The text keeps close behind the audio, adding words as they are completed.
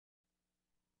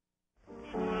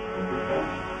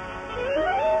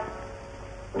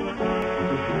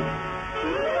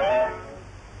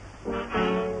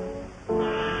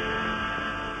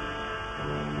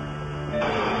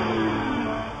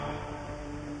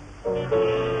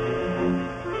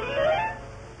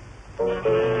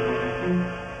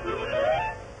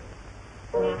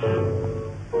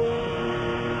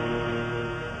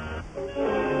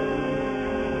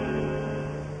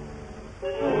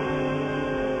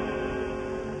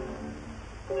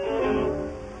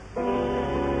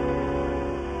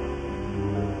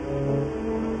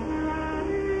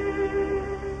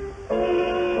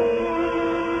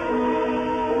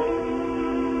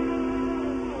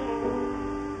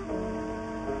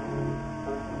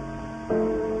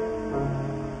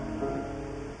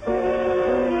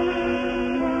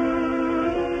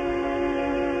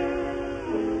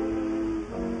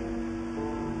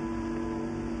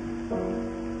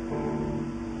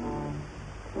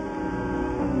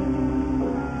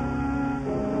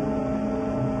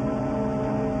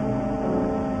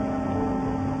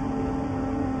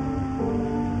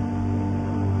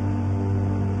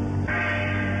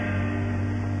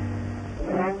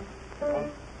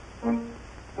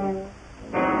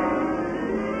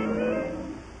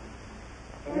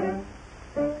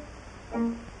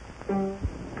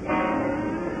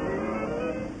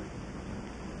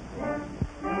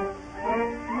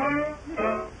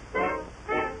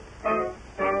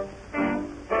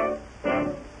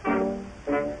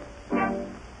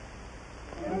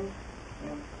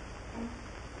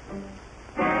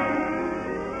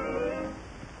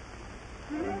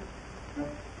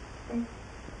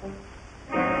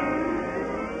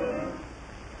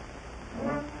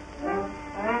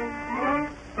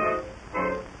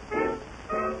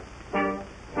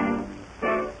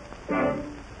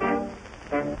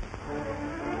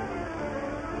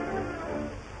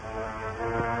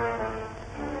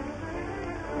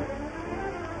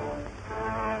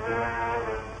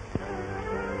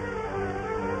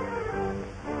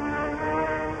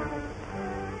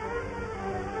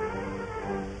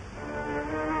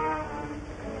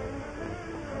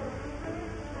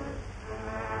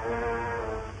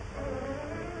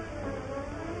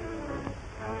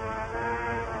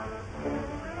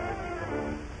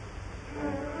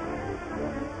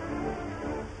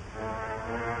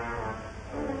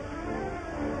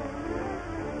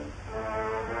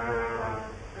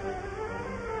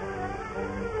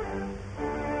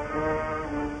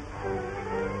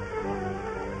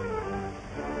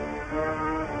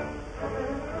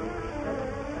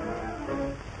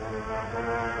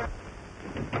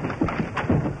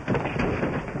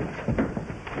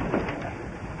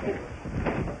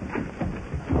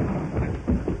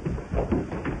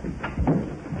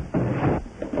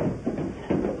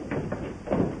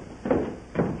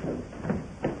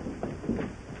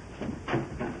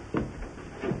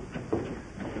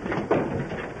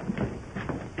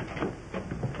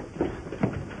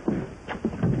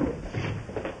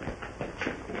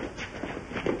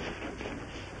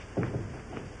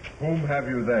Whom have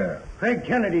you there? Craig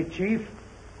Kennedy, Chief.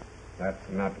 That's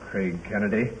not Craig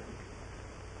Kennedy.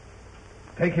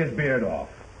 Take his beard off.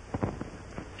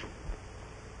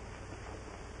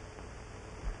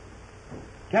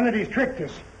 Kennedy's tricked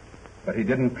us. But he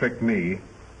didn't trick me.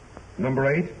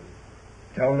 Number 8,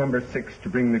 tell number 6 to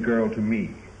bring the girl to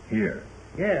me, here.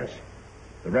 Yes.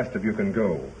 The rest of you can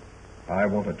go. I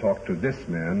want to talk to this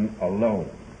man alone.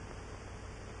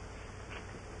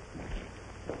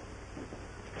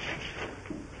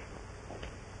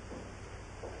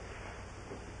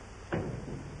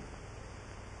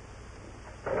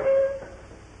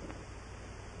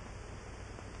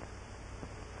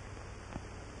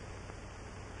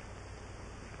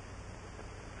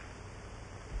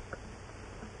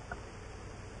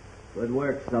 Good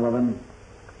work, Sullivan.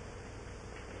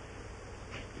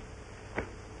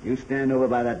 You stand over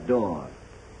by that door.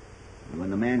 And when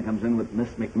the man comes in with Miss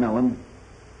McMillan,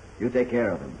 you take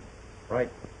care of him. Right.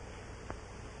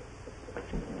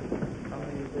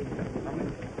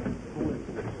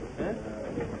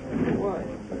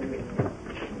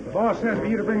 The boss says for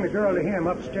you to bring the girl to him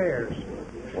upstairs.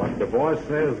 What the boss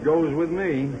says goes with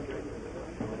me.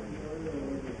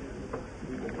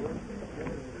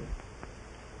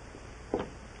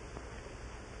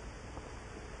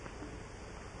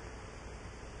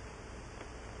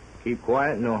 Keep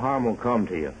quiet, no harm will come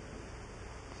to you.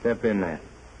 Step in there.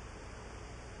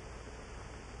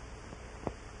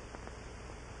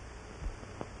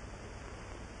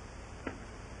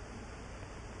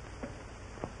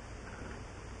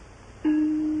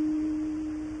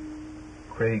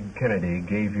 Craig Kennedy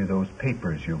gave you those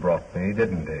papers you brought me,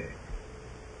 didn't he?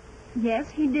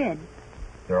 Yes, he did.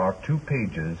 There are 2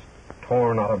 pages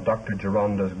torn out of Dr.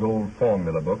 Geronda's gold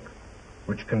formula book,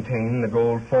 which contain the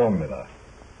gold formula.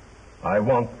 I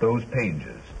want those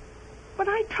pages. But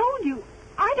I told you,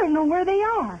 I don't know where they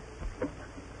are.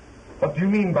 What do you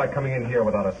mean by coming in here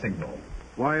without a signal?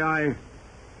 Why,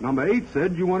 Number 8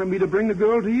 said you wanted me to bring the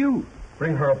girl to you.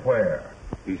 Bring her where?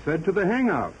 He said to the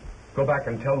hangout. Go back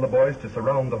and tell the boys to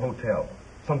surround the hotel.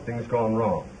 Something's gone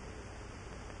wrong.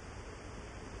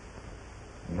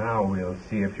 Now we'll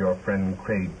see if your friend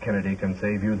Craig Kennedy can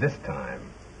save you this time.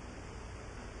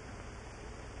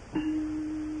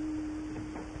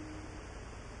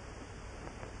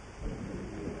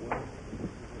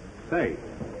 Say,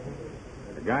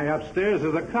 the guy upstairs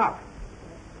is a cop.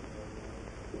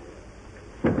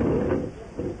 The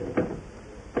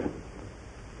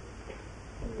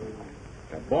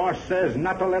boss says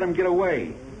not to let him get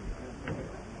away.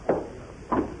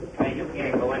 Hey, you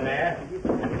can't go in there.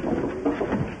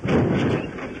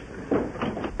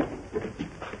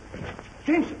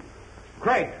 Jameson!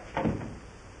 Craig!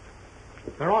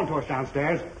 They're on to us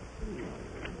downstairs.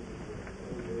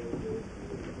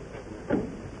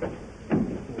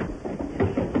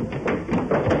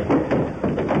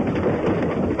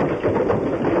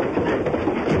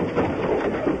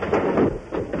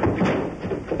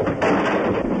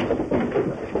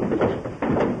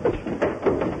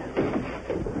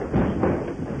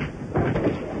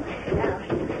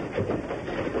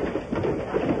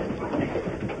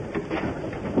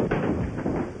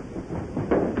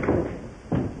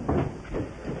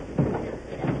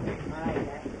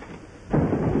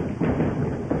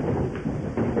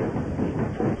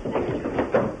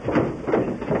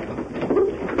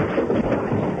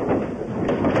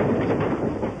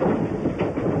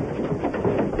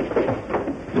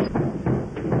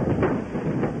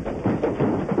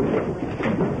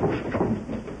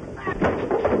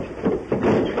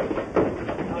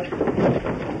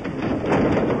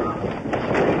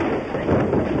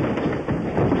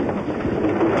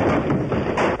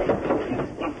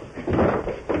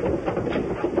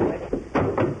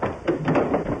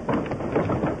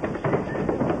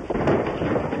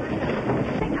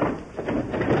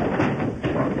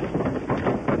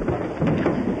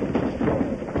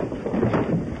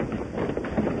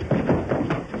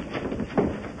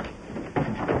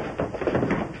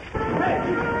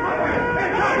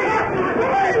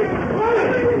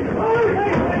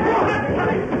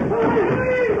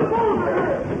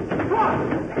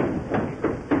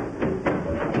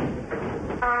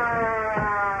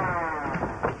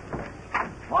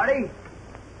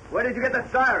 Where did you get that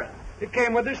siren? It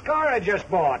came with this car I just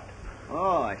bought.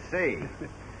 Oh, I see.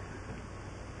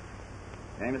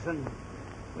 Jameson,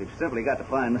 we've simply got to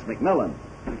find Miss McMillan.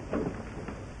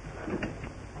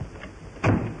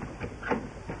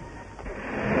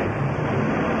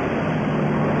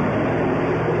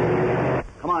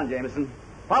 Come on, Jameson.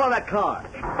 Follow that car.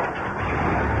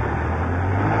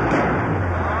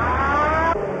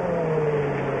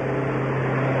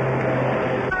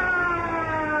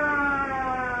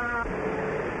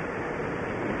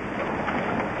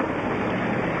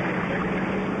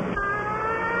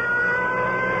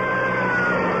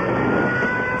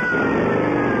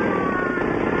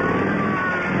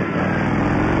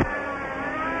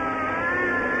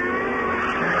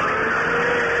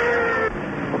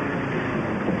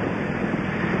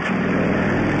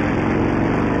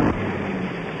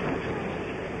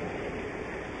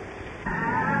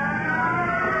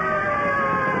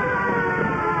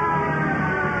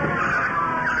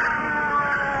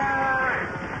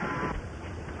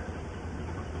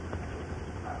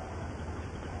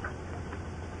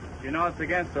 You know it's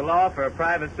against the law for a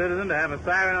private citizen to have a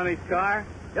siren on his car?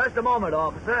 Just a moment,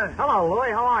 officer. Hello,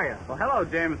 Louie. How are you? Well, hello,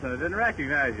 Jameson. I didn't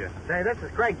recognize you. Say, this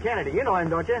is Craig Kennedy. You know him,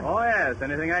 don't you? Oh, yes.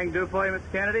 Anything I can do for you,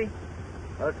 Mr. Kennedy?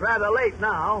 Well, it's rather late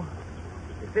now.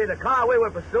 You see, the car we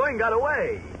were pursuing got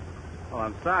away. Oh,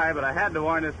 I'm sorry, but I had to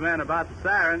warn this man about the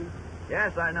siren.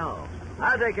 Yes, I know.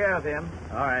 I'll take care of him.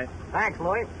 All right. Thanks,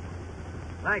 Louie.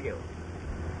 Thank you.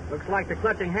 Looks like the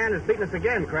clutching hand has beaten us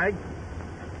again, Craig.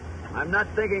 I'm not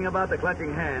thinking about the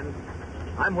clutching hand.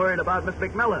 I'm worried about Miss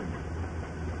McMillan.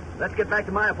 Let's get back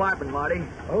to my apartment, Marty.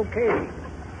 Okay.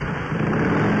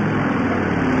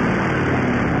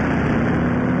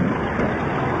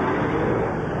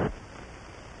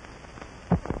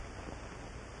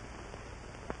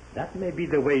 That may be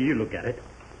the way you look at it,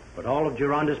 but all of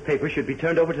Gironda's papers should be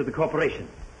turned over to the corporation.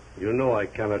 You know I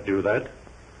cannot do that.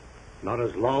 Not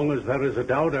as long as there is a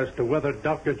doubt as to whether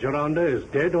Dr. Gironda is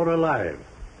dead or alive.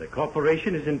 The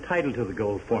corporation is entitled to the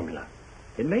gold formula.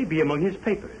 It may be among his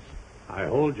papers. I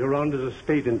hold Gironda's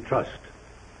estate in trust,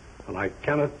 and I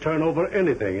cannot turn over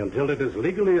anything until it is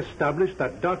legally established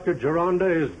that Dr. Gironda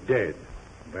is dead.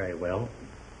 Very well.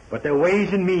 But there are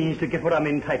ways and means to get what I'm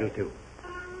entitled to.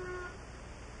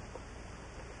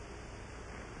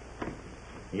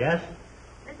 Yes?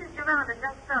 Mrs. Gironda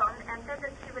just phoned and said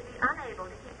that she would be unable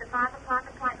to keep the 5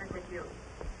 o'clock appointment with you.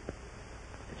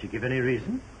 Did she give any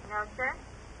reason? No, sir?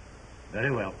 Very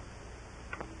well.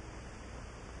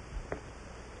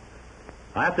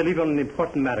 I have to leave on an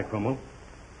important matter, Cromwell.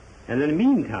 And in the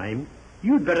meantime,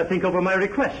 you'd better think over my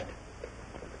request.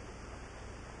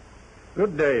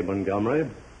 Good day, Montgomery.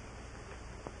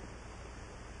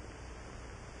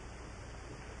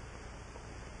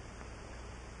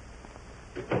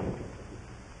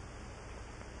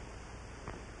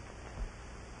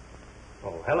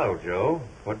 Oh, hello, Joe.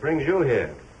 What brings you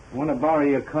here? I want to borrow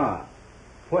your car.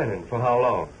 When and for how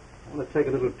long? I want to take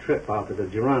a little trip out to the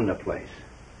Gironda place.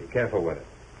 Be careful with it.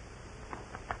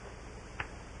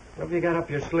 What have you got up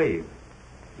your sleeve?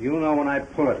 You know when I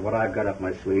pull it what I've got up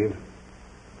my sleeve.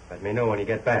 Let me know when you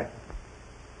get back.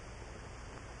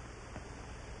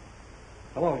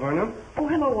 Hello, Vernon. Oh,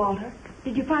 hello, Walter.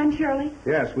 Did you find Shirley?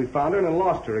 Yes, we found her and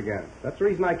lost her again. That's the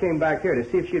reason I came back here, to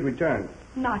see if she'd returned.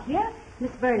 Not yet.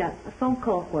 Miss Verna, a phone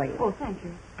call for you. Oh, thank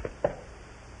you.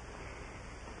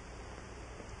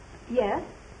 Yes?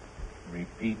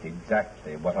 Repeat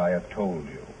exactly what I have told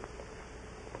you.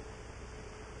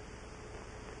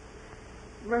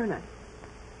 Verna,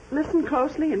 listen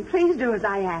closely and please do as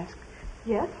I ask.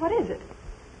 Yes, what is it?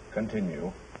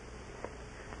 Continue.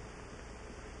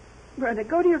 Verna,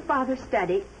 go to your father's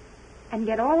study and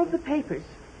get all of the papers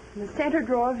in the center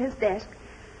drawer of his desk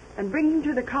and bring them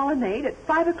to the colonnade at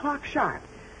 5 o'clock sharp.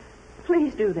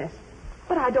 Please do this.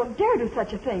 But I don't dare do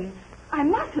such a thing. I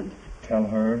mustn't. Tell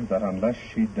her that unless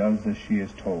she does as she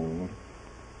is told,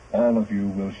 all of you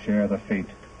will share the fate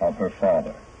of her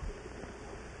father.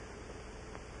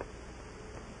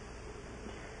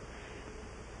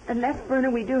 Unless, Verna,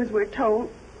 we do as we're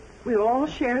told, we will all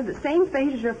share the same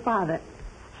fate as your father.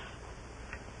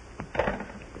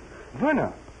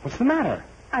 Verna, what's the matter?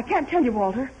 I can't tell you,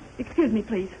 Walter. Excuse me,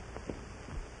 please.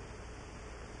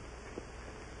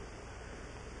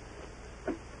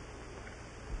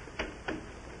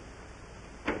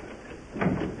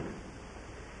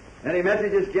 Any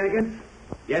messages, Jenkins?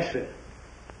 Yes, sir.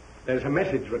 There's a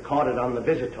message recorded on the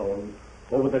visitone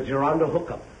over the Gironda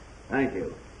hookup. Thank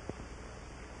you.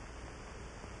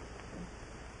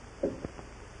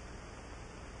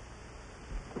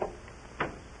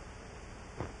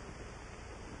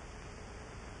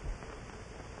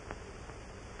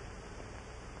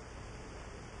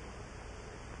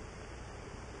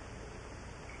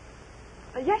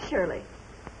 Yes, Shirley.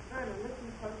 Verna,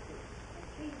 listen closely. And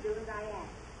please do as I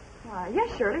ask.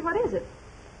 Yes, Shirley. What is it?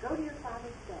 Go to your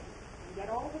father's study and get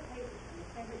all the papers from the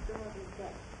center drawer of his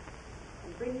desk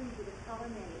and bring them to the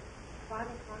colonnade at 5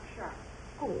 o'clock sharp.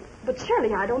 Oh, but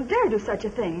Shirley, I don't dare do such a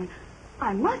thing.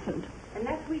 I mustn't.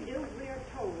 Unless we do as we are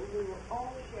told, we will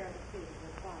all share the fate of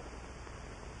your father.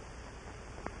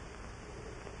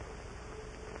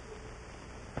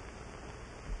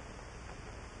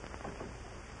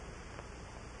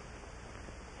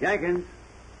 Jenkins,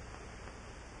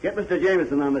 get Mr.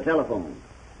 Jameson on the telephone.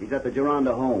 He's at the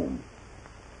Gironda home.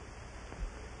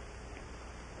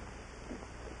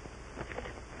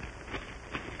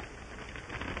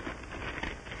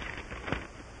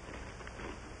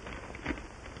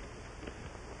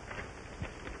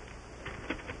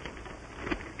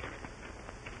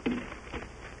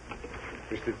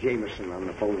 Mr. Jameson on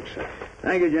the phone, sir.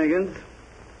 Thank you, Jenkins.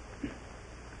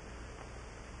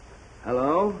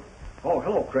 Hello? Oh,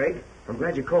 hello, Craig. I'm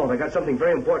glad you called. I got something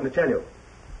very important to tell you.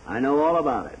 I know all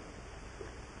about it.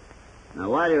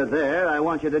 Now, while you're there, I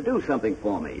want you to do something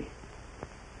for me.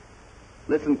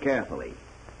 Listen carefully.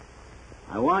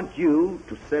 I want you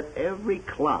to set every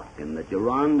clock in the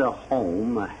Gironda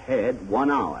home ahead 1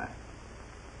 hour.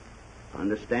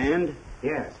 Understand?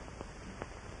 Yes.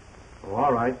 Oh,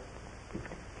 all right.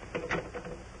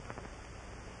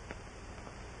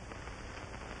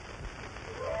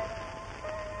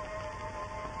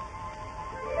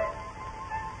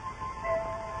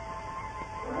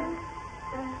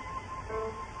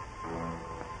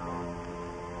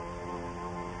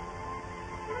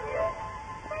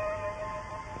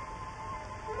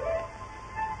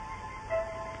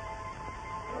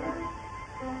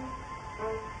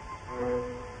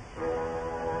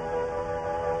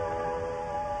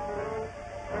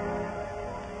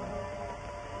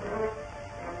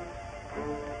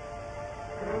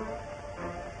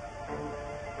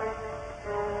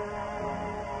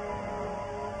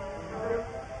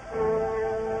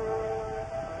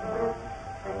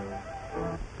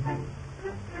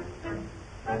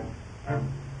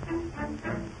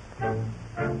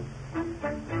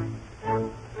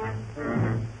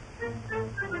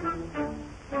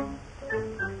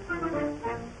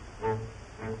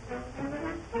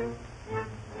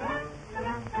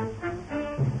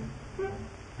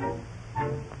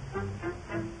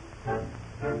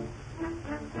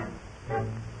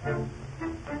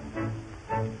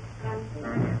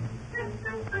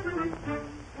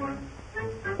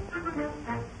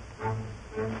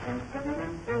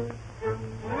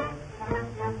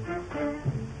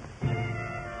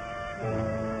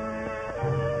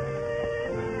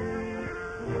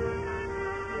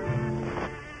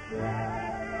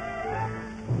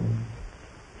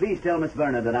 Please tell Miss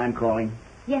Verna that I'm calling.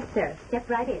 Yes, sir. Step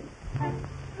right in.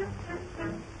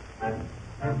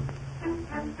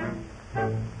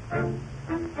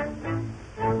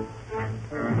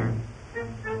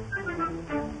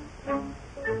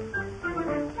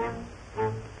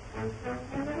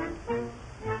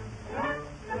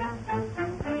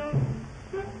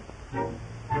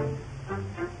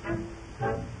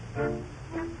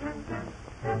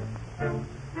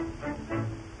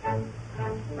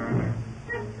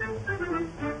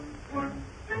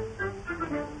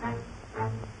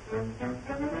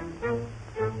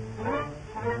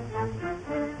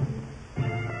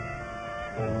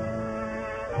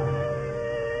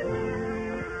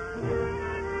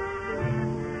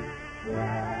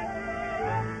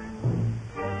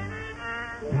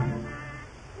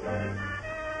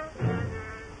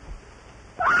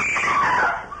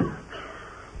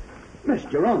 Miss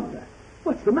Gironda,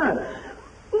 what's the matter?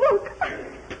 Look.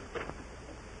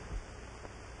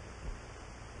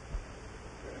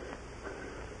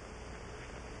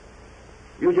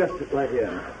 You just sit right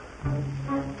here.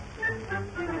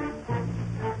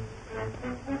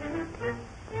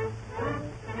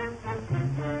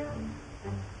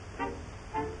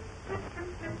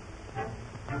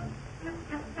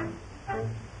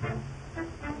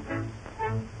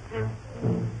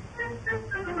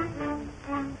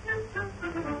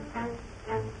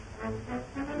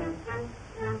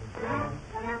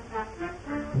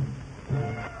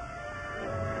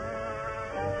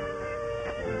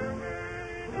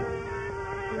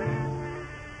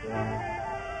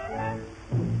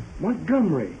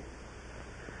 Montgomery.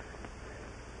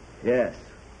 Yes.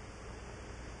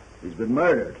 He's been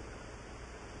murdered.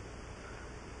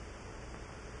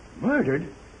 Murdered?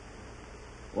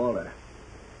 Walter,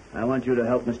 I want you to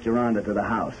help Miss Gironda to the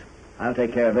house. I'll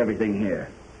take care of everything here.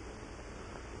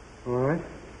 All right.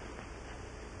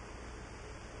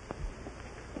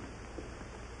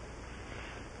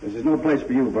 This is no place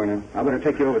for you, Verna. I better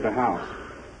take you over to the house.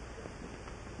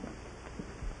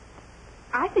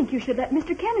 think you should let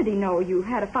Mr. Kennedy know you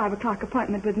had a 5 o'clock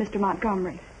appointment with Mr.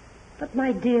 Montgomery. But,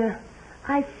 my dear,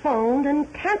 I phoned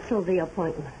and canceled the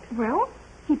appointment. Well,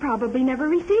 he probably never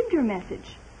received your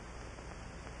message.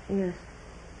 Yes.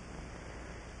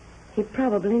 He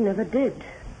probably never did.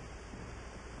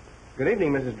 Good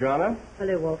evening, Mrs. Drana.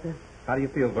 Hello, Walter. How do you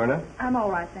feel, Verna? I'm all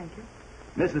right, thank you.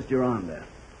 Mrs. Gironda,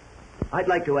 I'd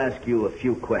like to ask you a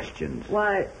few questions.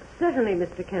 Why, certainly,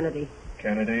 Mr. Kennedy.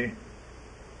 Kennedy,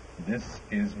 this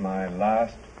is my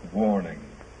last warning.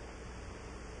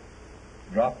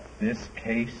 Drop this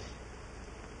case,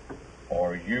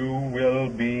 or you will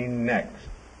be next.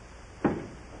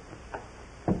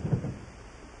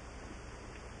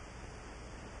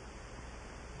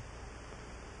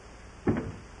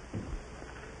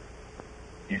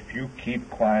 If you keep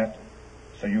quiet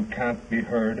so you can't be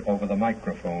heard over the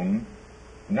microphone,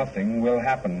 nothing will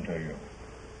happen to you.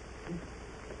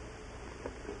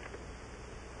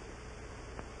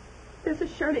 This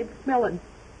is Shirley McMillan.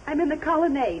 I'm in the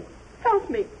colonnade. Help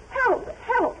me. Help.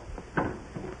 Help.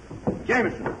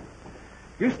 Jameson,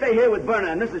 you stay here with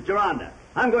Verna and Mrs. Gironda.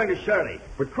 I'm going to Shirley.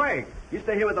 But Craig. You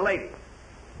stay here with the lady.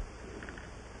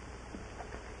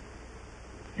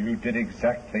 You did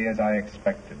exactly as I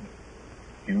expected.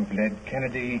 You've led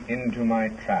Kennedy into my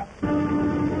trap.